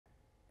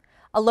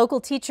A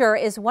local teacher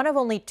is one of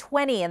only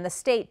 20 in the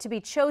state to be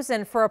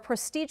chosen for a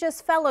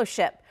prestigious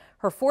fellowship.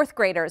 Her fourth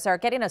graders are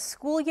getting a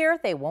school year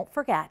they won't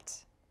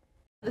forget.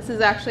 This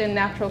is actually a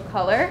natural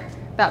color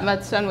that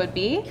mudstone would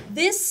be.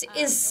 This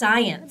is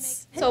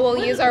science. So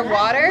we'll use our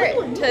water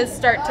to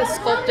start to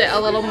sculpt it a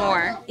little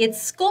more.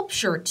 It's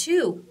sculpture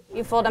too.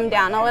 You fold them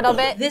down a little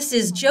bit. This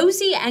is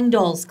Josie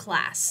Engdahl's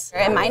class.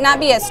 It might not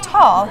be as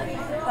tall.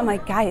 I'm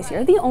like, guys,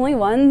 you're the only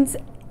ones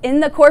in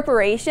the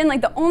corporation,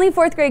 like the only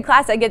fourth grade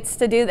class that gets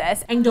to do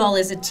this. Engdahl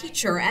is a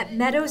teacher at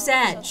Meadows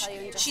Edge.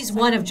 She's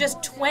one of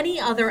just 20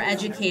 other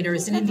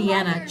educators in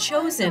Indiana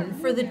chosen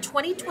for the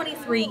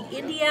 2023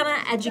 Indiana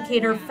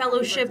Educator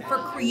Fellowship for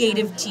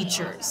Creative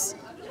Teachers.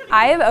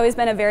 I have always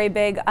been a very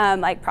big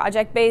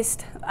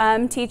project-based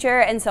teacher,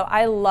 and so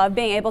I love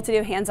being able to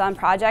do hands-on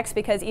projects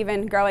because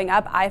even growing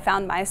up, I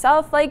found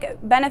myself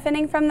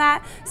benefiting from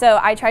that. So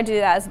I try to do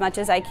that as much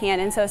as I can,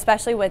 and so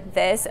especially with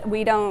this,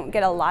 we don't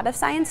get a lot of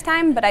science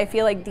time, but I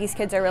feel like these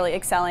kids are really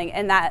excelling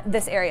in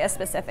this area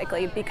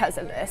specifically because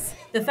of this.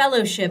 The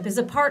fellowship is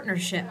a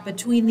partnership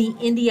between the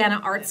Indiana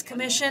Arts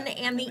Commission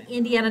and the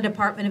Indiana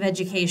Department of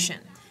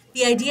Education.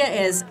 The idea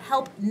is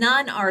help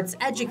non-arts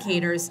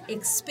educators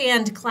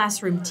expand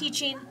classroom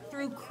teaching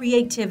through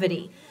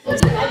creativity.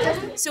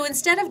 So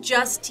instead of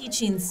just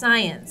teaching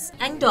science,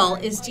 Engdahl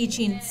is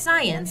teaching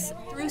science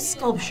through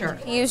sculpture.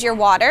 Use your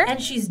water.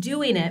 And she's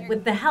doing it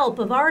with the help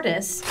of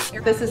artists.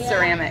 This is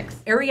ceramics.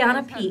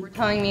 Ariana Peak.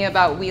 Telling me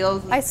about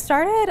wheels. I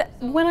started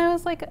when I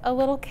was a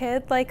little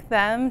kid like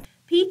them.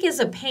 Peak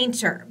is a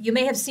painter. You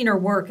may have seen her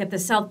work at the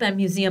South Bend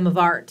Museum of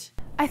Art.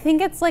 I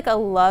think it's a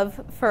love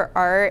for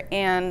art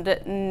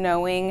and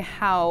knowing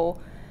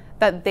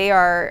that they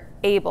are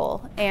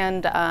able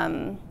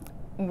and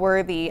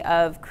worthy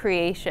of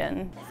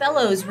creation.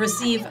 Fellows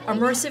receive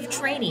immersive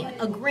training,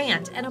 a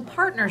grant, and a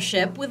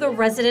partnership with a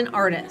resident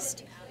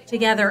artist.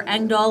 Together,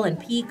 Engdahl and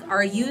Peak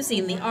are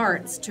using the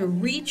arts to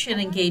reach and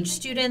engage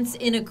students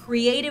in a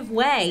creative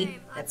way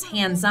that's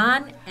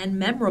hands-on and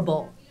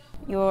memorable.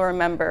 You will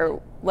remember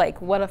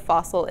what a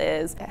fossil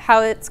is,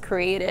 how it's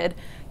created.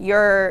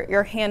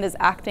 Your hand is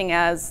acting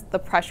as the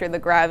pressure, the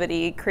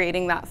gravity,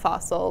 creating that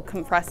fossil,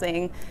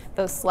 compressing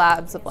those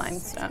slabs of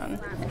limestone.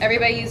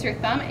 Everybody use your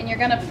thumb and you're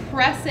gonna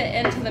press it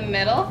into the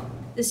middle.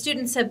 The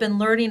students have been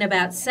learning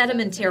about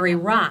sedimentary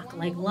rock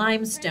like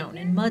limestone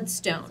and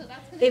mudstone.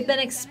 They've been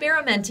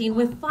experimenting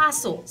with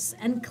fossils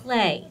and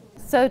clay.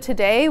 So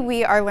today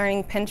we are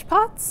learning pinch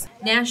pots.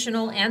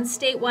 National and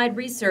statewide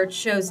research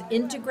shows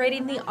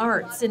integrating the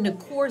arts into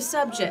core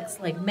subjects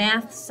like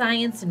math,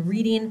 science, and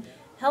reading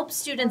helps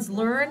students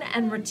learn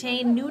and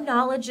retain new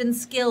knowledge and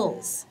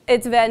skills.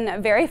 It's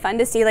been very fun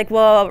to see,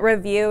 we'll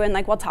review and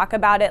we'll talk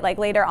about it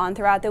later on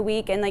throughout the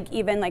week and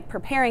even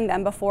preparing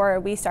them before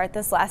we start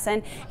this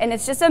lesson. And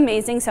it's just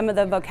amazing some of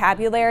the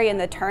vocabulary and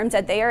the terms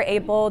that they are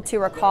able to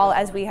recall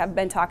as we have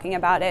been talking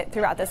about it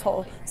throughout this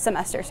whole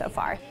semester so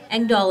far.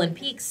 Engdahl and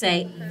Peak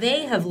say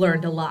they have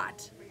learned a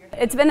lot.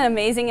 It's been an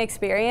amazing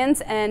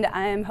experience, and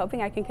I'm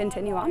hoping I can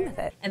continue on with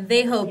it. And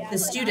they hope the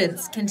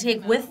students can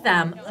take with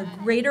them a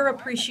greater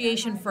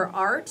appreciation for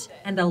art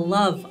and a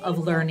love of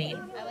learning.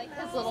 I like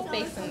his little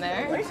face in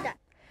there.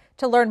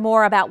 To learn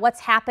more about what's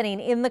happening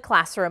in the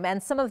classroom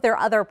and some of their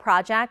other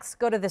projects,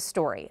 go to this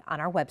story on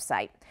our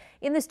website.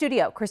 In the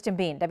studio, Kristen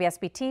Bean,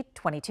 WSBT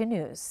 22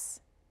 News.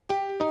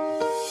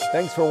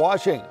 Thanks for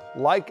watching.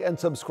 Like and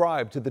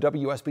subscribe to the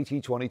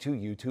WSBT 22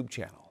 YouTube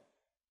channel.